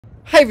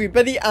Hi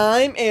everybody,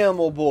 I'm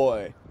Animal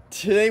Boy.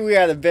 Today we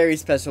are at a very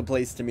special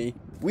place to me.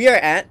 We are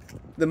at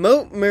the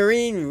Mote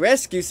Marine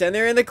Rescue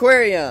Center and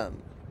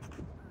Aquarium.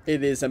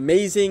 It is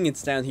amazing.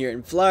 It's down here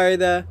in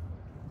Florida.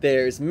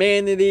 There's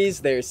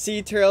manatees, there's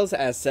sea turtles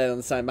as said on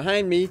the sign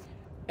behind me,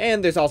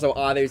 and there's also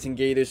otters and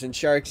gators and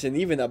sharks and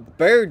even a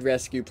bird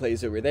rescue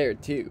place over there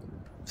too.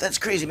 That's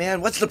crazy,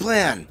 man. What's the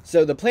plan?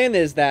 So the plan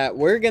is that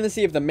we're gonna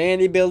see if the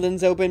manatee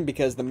building's open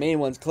because the main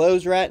one's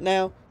closed right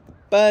now.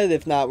 But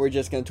if not, we're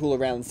just going to tool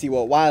around and see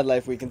what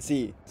wildlife we can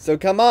see. So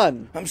come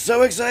on. I'm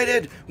so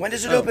excited. When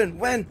does it open?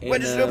 When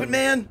does it open,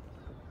 man?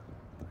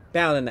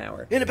 About an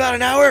hour. In about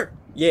an hour?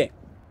 Yeah.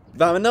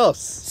 Vámonos.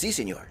 Si,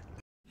 senor.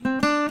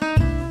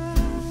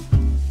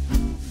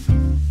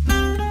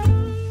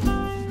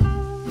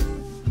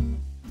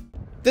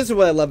 This is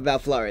what I love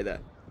about Florida.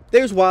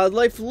 There's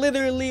wildlife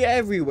literally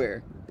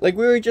everywhere. Like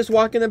we were just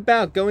walking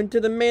about going to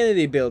the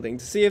manatee building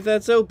to see if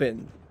that's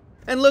open.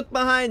 And look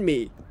behind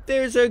me.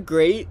 There's a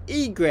great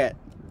egret,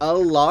 a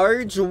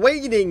large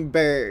wading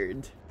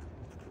bird.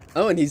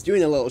 Oh, and he's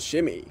doing a little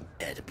shimmy.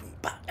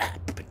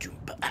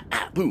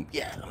 Boom,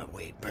 yeah, I'm a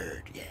wade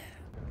bird, yeah.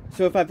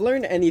 So if I've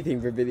learned anything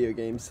for video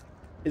games,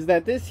 is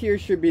that this here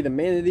should be the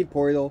manatee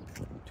portal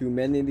to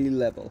manatee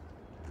level.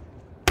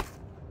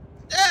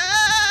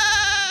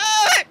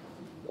 Ah!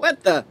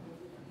 What the?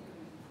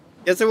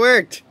 Guess it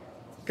worked.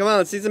 Come on,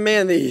 let's see some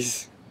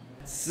manatees.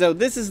 So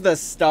this is the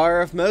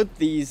Star of Mote.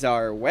 These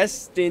are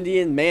West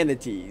Indian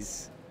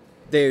manatees.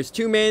 There's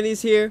two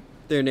manatees here.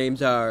 Their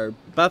names are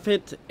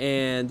Buffett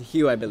and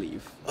Hugh, I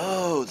believe.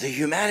 Oh, the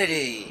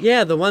hu-MANATEE.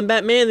 Yeah, the one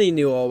that Manatee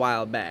knew a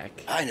while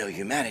back. I know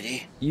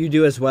hu-MANATEE. You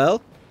do as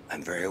well?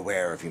 I'm very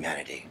aware of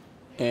hu-MANATEE.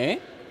 Eh?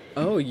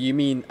 Oh, you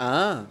mean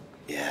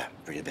Yeah,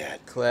 pretty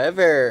bad.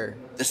 Clever.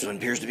 This one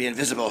appears to be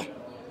invisible.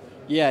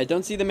 Yeah, I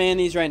don't see the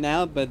manatees right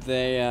now, but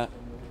they,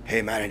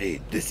 Hey,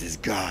 Manatee, this is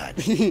God.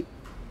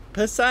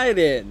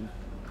 Poseidon.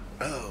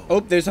 Oh. Oh,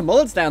 there's some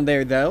mullets down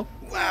there, though.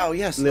 Wow,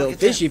 yes. Little look at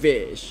fishy that.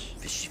 fish.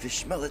 Fishy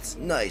fish mullets.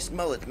 Nice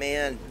mullet,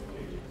 man.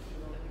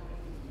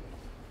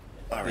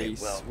 All right,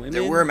 They well, swim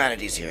there in? were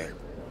manatees here.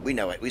 We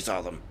know it. We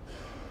saw them.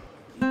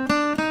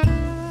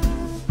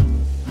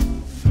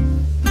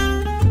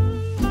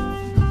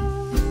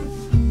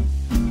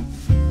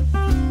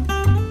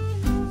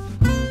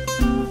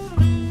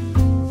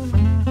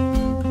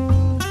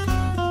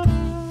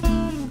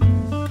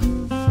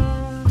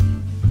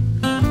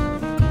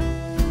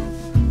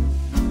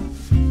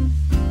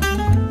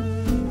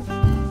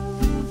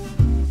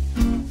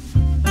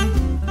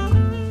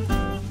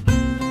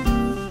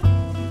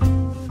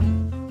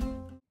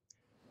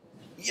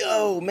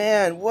 Yo,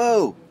 man,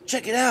 whoa,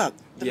 check it out.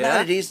 The Yeah?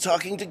 manatee's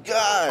talking to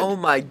God. Oh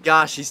my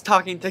gosh, he's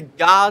talking to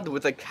God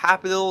with a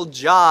capital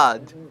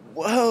Jod.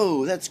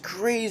 Whoa, that's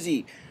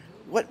crazy.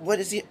 What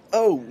is he?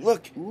 Oh,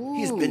 look,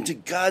 he's been to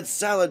God's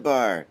salad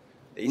bar.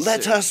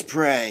 Let us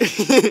pray.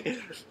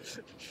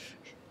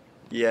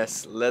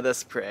 Yes, let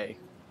us pray.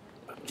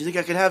 Do you think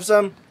I could have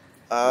some?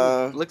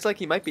 Looks like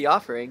he might be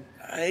offering.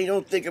 I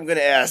don't think I'm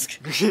gonna ask.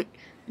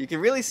 You can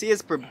really see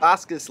his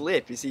proboscis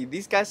lip. You see,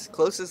 these guys'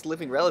 closest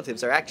living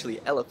relatives are actually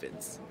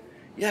elephants.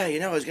 Yeah, you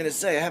know, I was gonna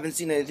say, I haven't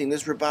seen anything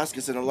this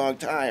proboscis in a long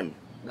time.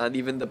 Not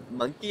even the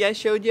monkey I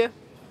showed you?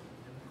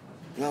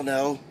 Well,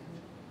 no.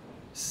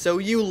 So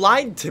you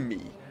lied to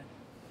me.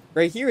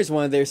 Right here is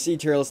one of their sea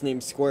turtles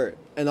named Squirt.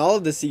 And all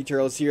of the sea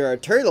turtles here are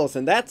turtles,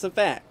 and that's a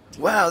fact.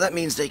 Wow, that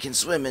means they can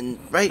swim and,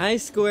 right? Hi,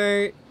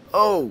 Squirt.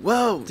 Oh,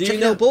 whoa. Do check you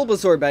it know out.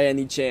 Bulbasaur by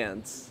any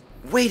chance?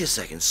 Wait a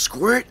second,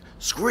 Squirt?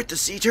 Squirt the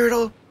sea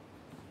turtle?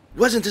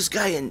 Wasn't this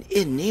guy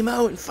in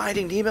Nemo, in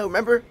Finding Nemo,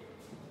 remember?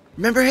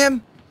 Remember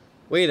him?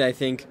 Wait, I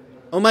think.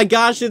 Oh my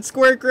gosh, it's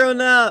Squirt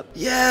grown up!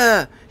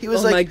 Yeah, he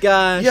was Oh like, my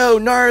gosh. yo,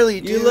 gnarly,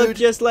 dude. You look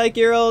just like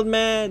your old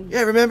man.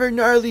 Yeah, remember?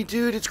 Gnarly,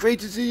 dude, it's great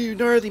to see you,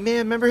 gnarly man,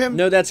 remember him?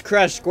 No, that's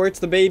Crush. Squirt's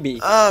the baby.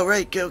 Oh,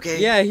 right, okay.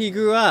 Yeah, he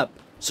grew up.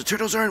 So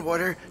turtles are in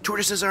water,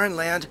 tortoises are in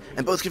land,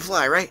 and both can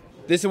fly, right?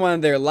 This is one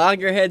of their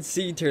loggerhead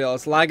sea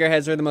turtles.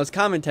 Loggerheads are the most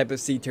common type of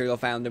sea turtle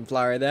found in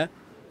Florida.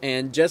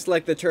 And just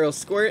like the turtle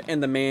Squirt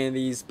and the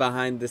manatees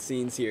behind the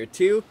scenes here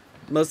too,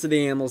 most of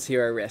the animals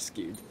here are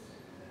rescued.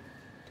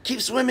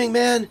 Keep swimming,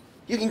 man.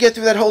 You can get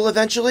through that hole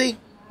eventually.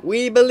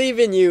 We believe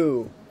in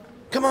you!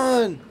 Come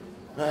on.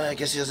 I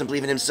guess he doesn't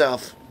believe in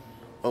himself.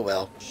 Oh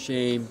well.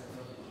 Shame.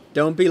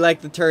 Don't be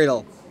like the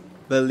turtle.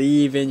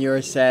 Believe in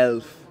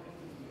yourself.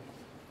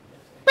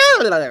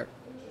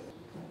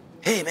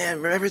 Hey,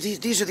 man, remember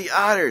these are the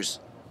otters.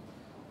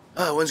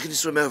 Oh, one's gonna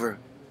swim over.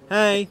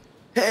 Hi.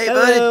 Hey,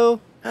 Hello.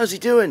 buddy. How's he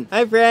doing?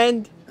 Hi,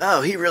 friend.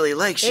 Oh, he really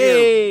likes you.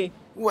 Hey.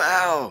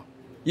 Wow.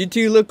 You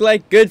two look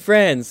like good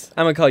friends.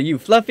 I'm gonna call you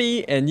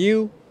Fluffy and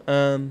you,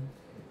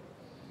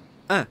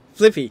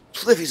 Fliffy.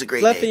 Fliffy's a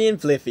great Fluffy name.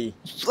 and Fliffy.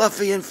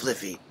 Fluffy and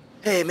Fliffy.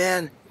 Hey,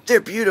 man, they're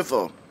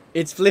beautiful.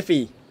 It's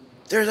Fliffy.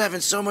 They're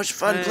having so much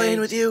fun Hi. playing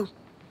with you.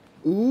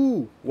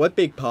 Ooh, what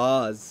big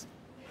paws.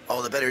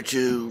 All the better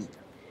to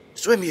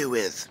swim you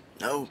with.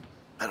 No?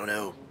 I don't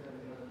know.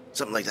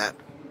 Something like that.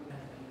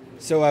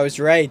 So I was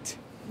right.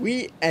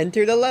 We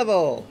entered a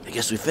level. I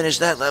guess we finished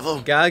that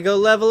level. Gotta go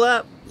level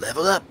up.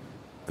 Level up.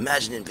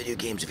 Imagine in video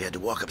games if you had to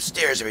walk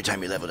upstairs every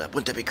time you leveled up.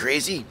 Wouldn't that be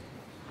crazy?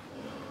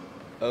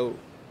 Oh,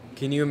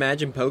 can you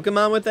imagine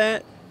Pokemon with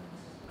that?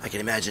 I can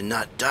imagine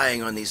not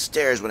dying on these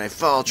stairs when I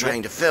fall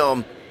trying to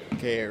film.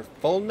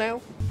 Careful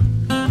now.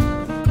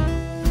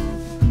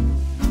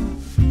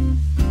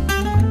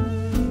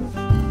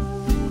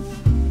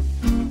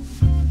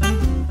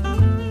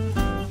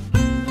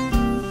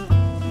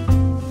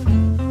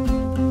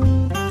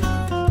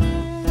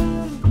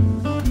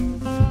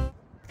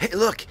 Hey,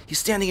 look! He's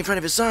standing in front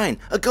of his sign.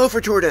 A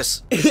gopher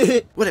tortoise!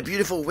 What a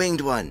beautiful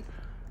winged one.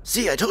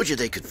 See, I told you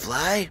they could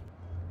fly.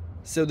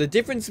 So the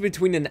difference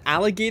between an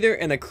alligator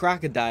and a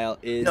crocodile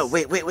is... No,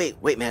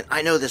 wait, man.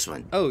 I know this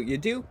one. Oh, you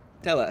do?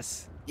 Tell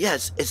us.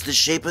 Yes, it's the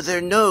shape of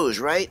their nose,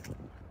 right?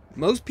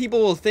 Most people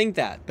will think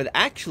that, but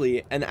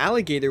actually, an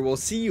alligator will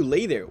see you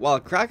later, while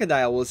a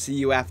crocodile will see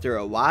you after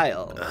a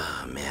while.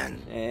 Oh,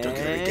 man. Don't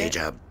get every day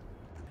job.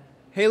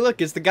 Hey,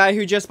 look, it's the guy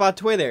who just bought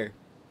Twitter.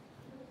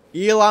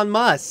 Elon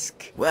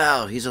Musk.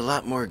 Wow, he's a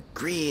lot more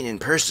green in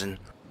person.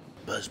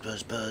 Buzz,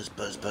 buzz, buzz,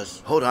 buzz,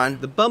 buzz. Hold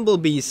on. The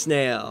bumblebee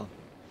snail.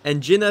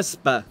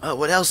 Anginaspa. Oh,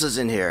 what else is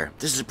in here?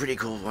 This is a pretty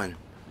cool one.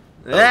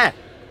 Ah!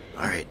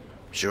 Alright,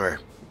 sure.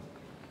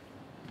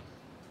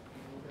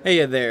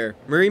 Hey there,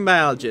 marine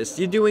biologist.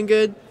 You doing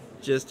good?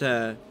 Just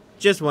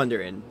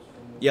wondering.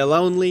 You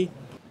lonely?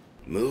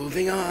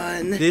 Moving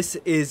on. This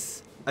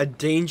is a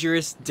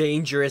dangerous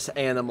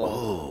animal.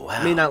 Oh,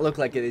 wow. It may not look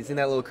like it. It's in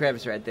that little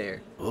crevice right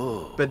there.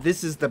 Oh. But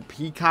this is the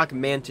peacock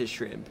mantis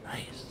shrimp.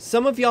 Nice.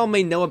 Some of y'all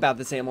may know about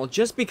this animal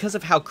just because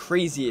of how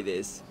crazy it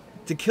is.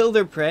 To kill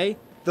their prey,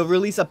 they'll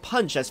release a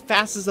punch as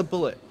fast as a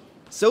bullet.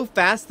 So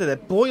fast that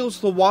it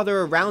boils the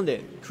water around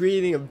it,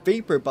 creating a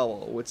vapor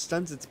bubble which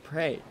stuns its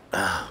prey.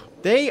 Oh.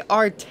 They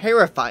are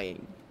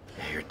terrifying.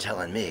 You're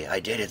telling me. I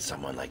dated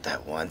someone like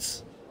that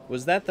once.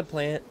 Was that the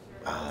plant?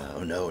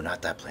 Oh no,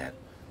 not that plant.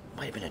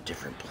 Might have been a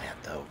different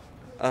plant, though.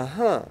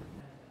 Uh-huh.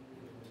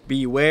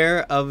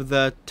 Beware of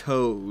the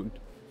toad.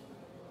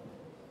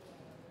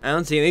 I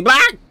don't see any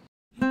black!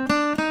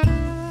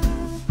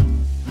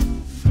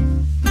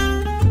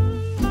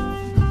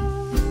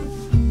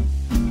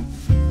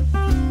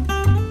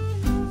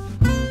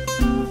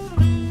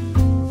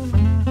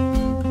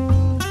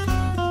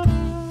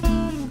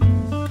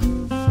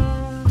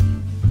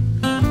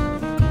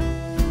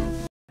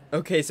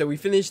 Okay, so we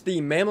finished the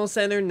mammal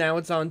center, now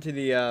it's on to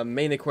the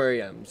main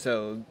aquarium.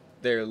 So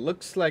there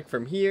looks like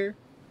from here,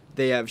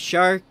 they have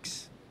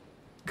sharks,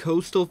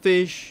 coastal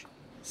fish,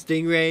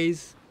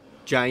 stingrays,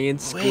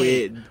 giant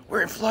squid. Wait,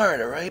 we're in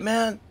Florida, right,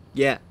 man?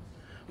 Yeah.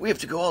 We have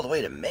to go all the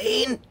way to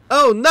Maine?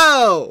 Oh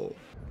no!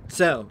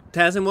 So,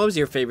 Tazzen, what was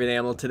your favorite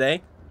animal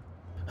today?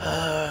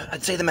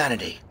 I'd say the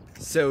manatee.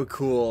 So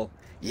cool.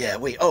 Yeah,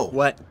 wait, oh.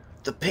 What?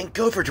 The pink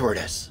gopher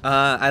tortoise.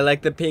 I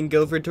like the pink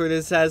gopher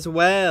tortoise as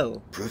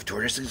well. Proof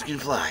tortoises can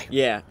fly.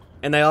 Yeah,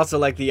 and I also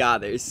like the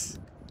otters.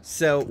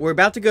 So, we're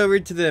about to go over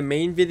to the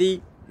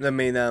main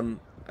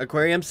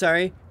aquarium,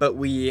 sorry. But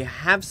we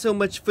have so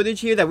much footage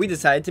here that we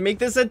decided to make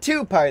this a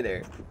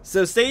two-parter.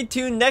 So stay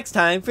tuned next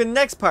time for the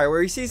next part where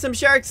we see some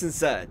sharks and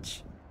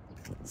such.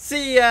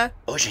 See ya!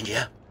 Ocean,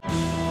 yeah.